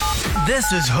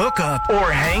This is Hook Up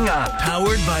or Hang Up,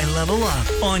 powered by Level Up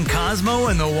on Cosmo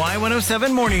and the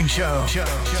Y107 Morning Show.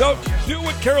 So, do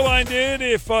what Caroline did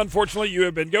if, unfortunately, you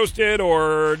have been ghosted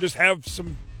or just have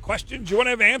some questions you want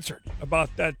to have answered about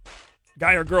that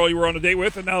guy or girl you were on a date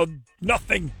with and now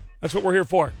nothing. That's what we're here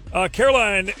for.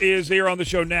 Caroline is here on the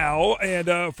show now.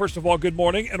 And first of all, good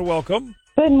morning and welcome.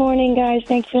 Good morning, guys.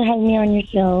 Thanks for having me on your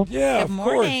show. Yeah, Good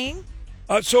morning.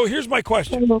 So here's my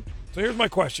question.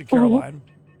 Caroline.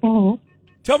 Mm-hmm.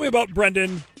 Tell me about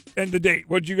Brendan and the date.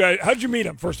 How'd you meet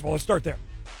him? First of all, let's start there.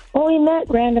 Well, we met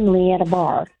randomly at a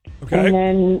bar. Okay. And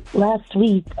then last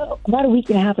week, about a week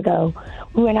and a half ago,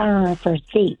 we went out on our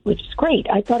first date, which is great.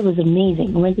 I thought it was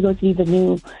amazing. We went to go see the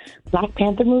new Black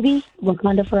Panther movie,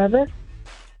 Wakanda Forever.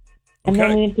 And then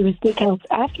we went to a steakhouse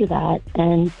after that.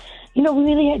 And, we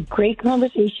really had great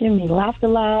conversation. We laughed a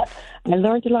lot. I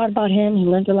learned a lot about him. He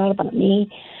learned a lot about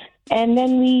me. And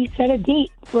then we set a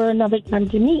date for another time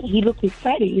to meet. He looked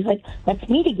excited. He's like, let's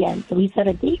meet again. So we set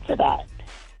a date for that.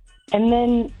 And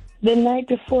then the night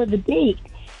before the date,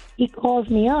 he calls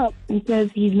me up and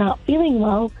says he's not feeling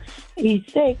well. He's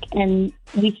sick and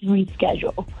we should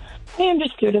reschedule. I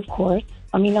understood, of course.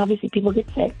 I mean, obviously people get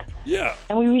sick. Yeah.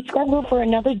 And we rescheduled for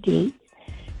another date.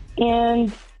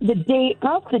 And the day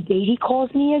of the date, he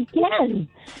calls me again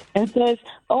and says,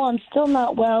 oh, I'm still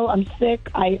not well. I'm sick.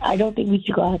 I don't think we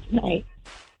should go out tonight.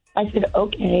 I said,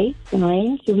 okay,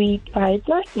 fine. So we try a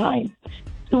third time.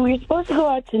 So we were supposed to go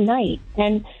out tonight.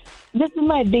 And this is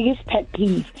my biggest pet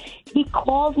peeve. He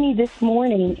called me this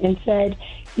morning and said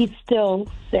he's still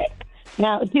sick.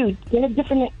 Now, dude, get a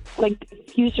different,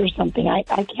 excuse or something.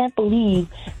 I can't believe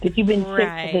that you've been sick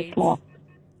for this long.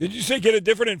 Did you say get a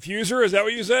different infuser? Is that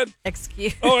what you said?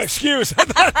 Excuse. Oh, excuse.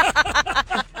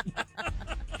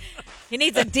 He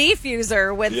needs a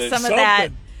diffuser with some something. of that.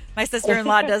 My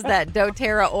sister-in-law does that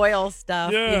doTERRA oil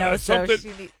stuff. Yeah, so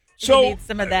something. she needs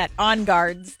some of that On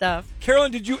Guard stuff.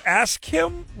 Carolyn, did you ask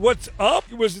him what's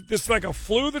up? Was this like a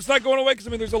flu that's not going away? Because,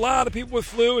 there's a lot of people with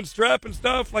flu and strep and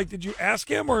stuff. Did you ask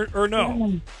him or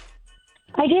no?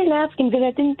 I didn't ask him because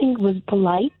I didn't think it was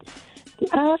polite to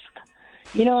ask.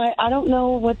 I don't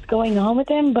know what's going on with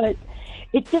him, but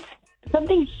it's just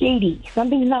something's shady.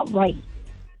 Something's not right.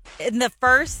 And the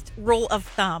first rule of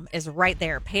thumb is right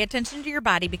there. Pay attention to your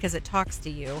body because it talks to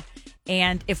you.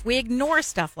 And if we ignore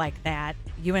stuff like that,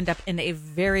 you end up in a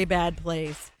very bad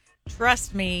place.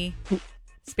 Trust me,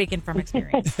 speaking from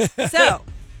experience. So,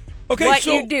 what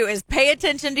you do is pay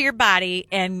attention to your body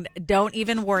and don't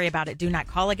even worry about it. Do not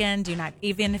call again. Do not,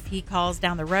 even if he calls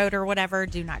down the road or whatever,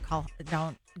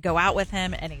 don't go out with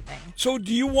him, anything. So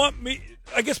do you want me,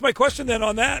 I guess my question then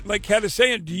on that, like Kat is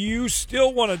saying, do you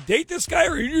still want to date this guy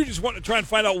or you just want to try and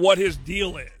find out what his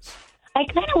deal is? I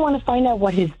kind of want to find out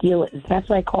what his deal is. That's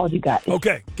why I called you guys.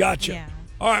 Okay, gotcha. Yeah.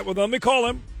 All right, well, let me call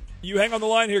him. You hang on the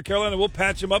line here, Caroline, and we'll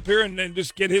patch him up here and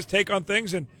just get his take on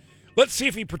things. And let's see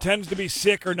if he pretends to be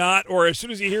sick or not, or as soon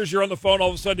as he hears you're on the phone, all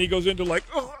of a sudden he goes into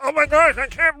oh my gosh, I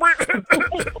can't breathe.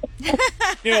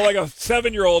 Like a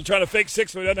 7-year-old trying to fake sick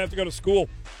so he doesn't have to go to school.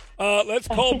 Let's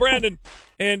call Brandon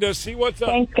and see what's up.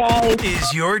 Thanks, guys.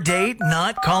 Is your date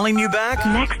not calling you back?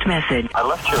 Next message. I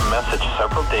left you a message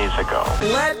several days ago.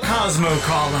 Let Cosmo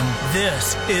call him.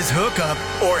 This is Hook Up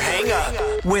or Hang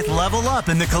Up with Level Up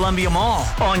in the Columbia Mall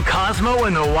on Cosmo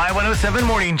and the Y107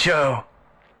 Morning Show.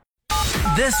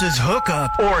 This is Hook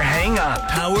Up or Hang Up,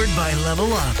 powered by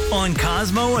Level Up on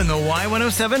Cosmo and the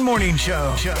Y107 Morning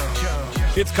Show.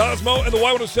 It's Cosmo and the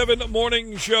Y107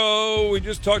 Morning Show. We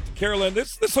just talked to Caroline.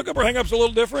 This Hook Up or Hang Up's a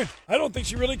little different. I don't think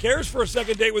she really cares for a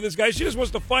second date with this guy. She just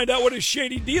wants to find out what his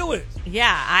shady deal is.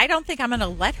 Yeah, I don't think I'm going to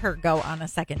let her go on a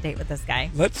second date with this guy.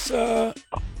 Let's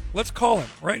call him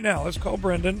right now. Let's call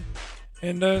Brendan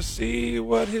and see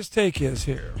what his take is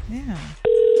here. Yeah.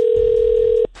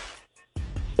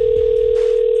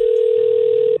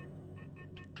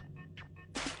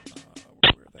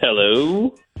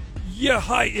 Hello? Yeah,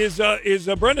 hi. Is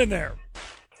Brendan there?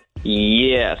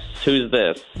 Yes. Who's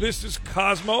this? This is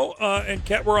Cosmo and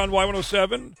Kat. We're on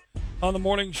Y107 on the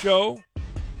morning show.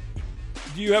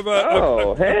 Do you have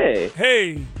hey.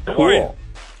 Hey. How Cool.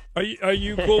 Are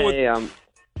you cool with Hey,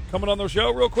 coming on the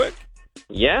show real quick?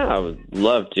 yeah, I would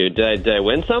love to. Did I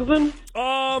win something?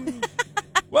 Well,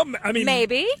 I mean,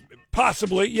 Maybe.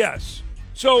 possibly, yes.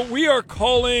 So we are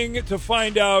calling to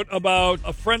find out about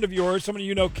a friend of yours, someone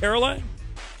you know, Caroline.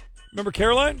 Remember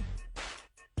Caroline?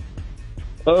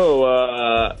 Oh,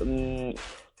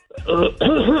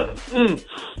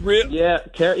 Real? yeah,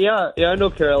 I know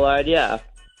Caroline, yeah.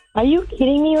 Are you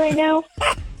kidding me right now?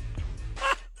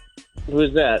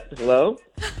 Who's that? Hello?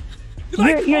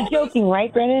 You're joking,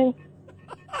 right, Brennan?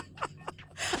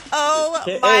 Oh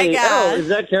Hey, my oh, God. is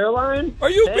that Caroline? Are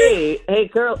you Hey,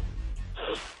 Carol.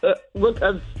 Look,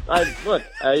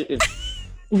 it's,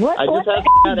 What? I What just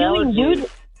had are you doing, allergies, dude?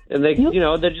 and they,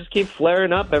 they just keep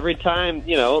flaring up every time.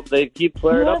 They keep You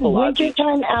flaring have up a lot.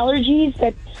 wintertime allergies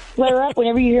that flare up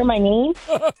whenever you hear my name?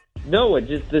 No, it's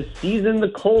just the season, the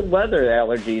cold weather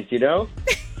allergies.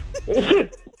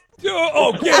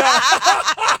 Oh, get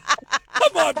out.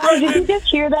 Come on, Did you Brendan. just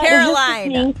hear that?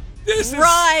 Caroline. Was This is...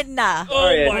 Run. Oh,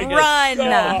 my Run. gosh.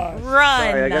 Sorry,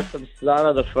 I Run. got some snot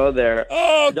on the phone there.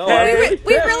 Oh, No, okay.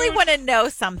 We really want to know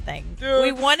something. Dude.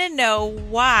 We want to know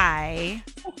why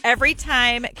every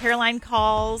time Caroline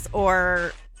calls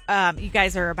or you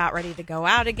guys are about ready to go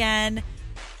out again,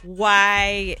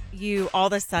 why you all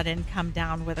of a sudden come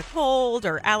down with a cold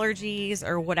or allergies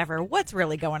or whatever. What's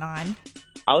really going on?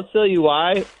 I'll tell you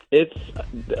why. It's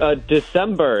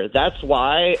December. That's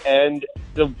why, and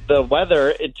the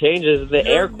weather, it changes the You're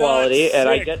air quality, not and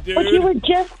I sick, get. dude. But you were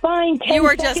just fine 10 You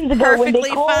were just seconds ago when they perfectly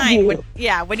called fine.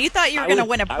 you. When you thought you were I going to was-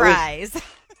 win a I was- prize.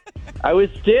 I was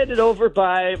standing over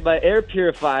by my air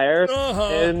purifier, Uh-huh.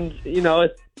 and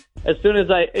as soon as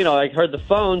I heard the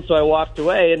phone, so I walked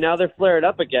away, and now they're flaring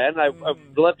up again. I'd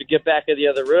love to get back in the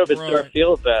other room and start Right.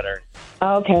 feeling better.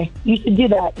 Okay, you should do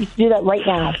that. You should do that right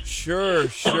now. Sure.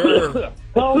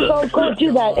 Go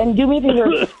do that. And do me a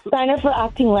favor, sign up for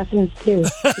acting lessons, too.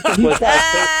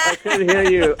 I couldn't hear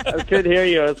you.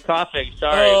 I was coughing.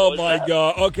 Sorry. Oh, What was my that?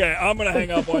 God. Okay, I'm going to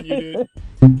hang up on you, dude.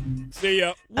 See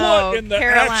ya. What Oh, in the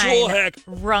Caroline, actual heck?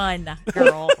 Run,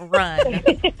 girl, run.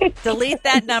 Delete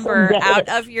that number out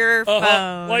of your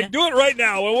phone. Like, do it right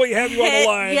now when we have you on the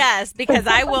line. Yes, because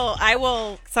I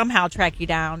will somehow track you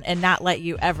down and not let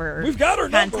you ever We've got her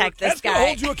number. contact That's this going to guy.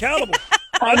 hold you accountable.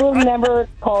 I will never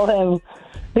call him.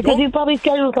 Because Don't- he'll probably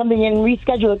schedule something and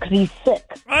reschedule it because he's sick.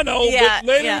 I know, Yeah, but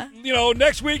later, yeah.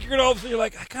 next week, you're going to all of a sudden, you're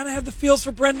like, I kind of have the feels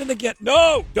for Brendan again.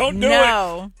 No, don't do it.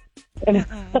 No.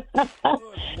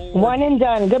 One and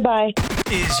done. Goodbye.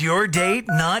 Is your date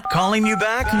not calling you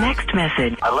back? Next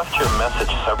message. I left you a message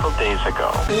several days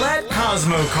ago. Let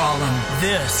Cosmo call him.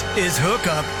 This is Hook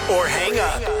Up or Hang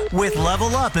Up with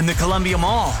Level Up in the Columbia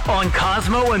Mall on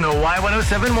Cosmo and the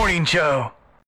Y107 Morning Show.